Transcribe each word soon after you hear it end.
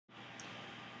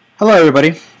Hello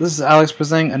everybody, this is Alex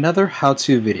presenting another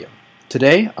how-to video.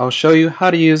 Today I'll show you how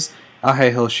to use a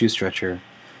high heel shoe stretcher.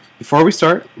 Before we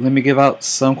start, let me give out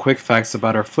some quick facts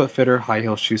about our foot fitter high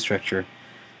heel shoe stretcher.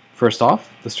 First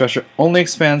off, the stretcher only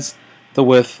expands the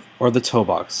width or the toe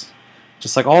box.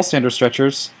 Just like all standard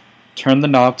stretchers, turn the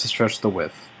knob to stretch the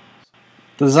width.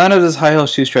 The design of this high heel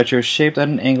shoe stretcher is shaped at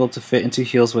an angle to fit into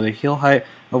heels with a heel height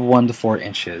of 1 to 4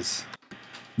 inches.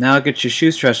 Now get your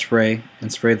shoe stretch spray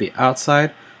and spray the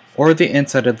outside or the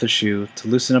inside of the shoe to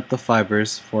loosen up the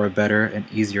fibers for a better and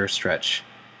easier stretch.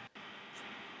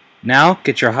 Now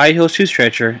get your high heel shoe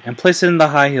stretcher and place it in the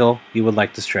high heel you would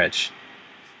like to stretch.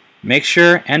 Make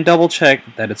sure and double check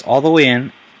that it's all the way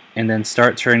in, and then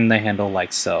start turning the handle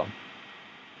like so.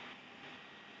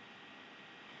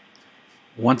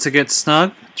 Once it gets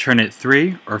snug, turn it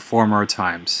 3 or 4 more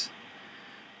times.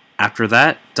 After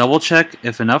that, double check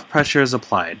if enough pressure is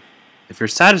applied. If you're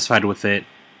satisfied with it,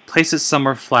 place it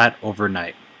somewhere flat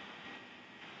overnight.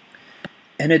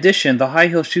 In addition, the high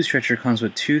heel shoe stretcher comes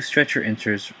with 2 stretcher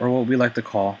inserts, or what we like to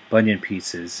call bunion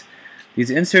pieces. These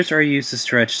inserts are used to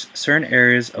stretch certain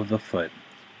areas of the foot.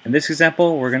 In this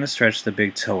example, we're going to stretch the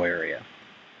big toe area.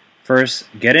 First,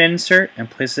 get an insert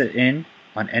and place it in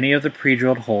on any of the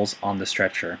pre-drilled holes on the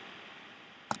stretcher.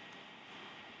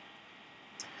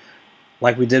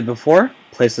 Like we did before,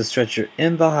 place the stretcher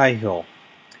in the high heel.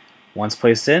 Once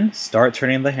placed in, start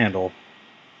turning the handle.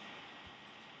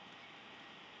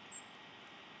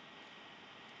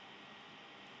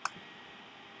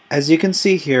 As you can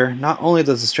see here, not only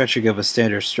does the stretcher give a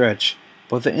standard stretch,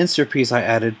 but the insert piece I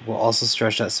added will also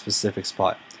stretch that specific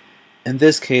spot. In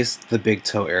this case, the big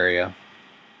toe area.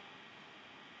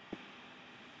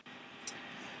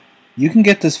 You can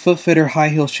get this foot fitter high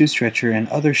heel shoe stretcher and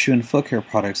other shoe and foot care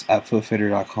products at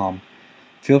footfitter.com.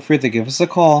 Feel free to give us a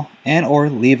call and or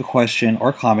leave a question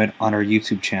or comment on our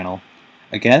YouTube channel.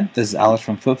 Again, this is Alex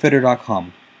from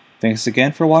footfitter.com. Thanks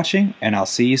again for watching, and I'll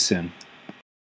see you soon.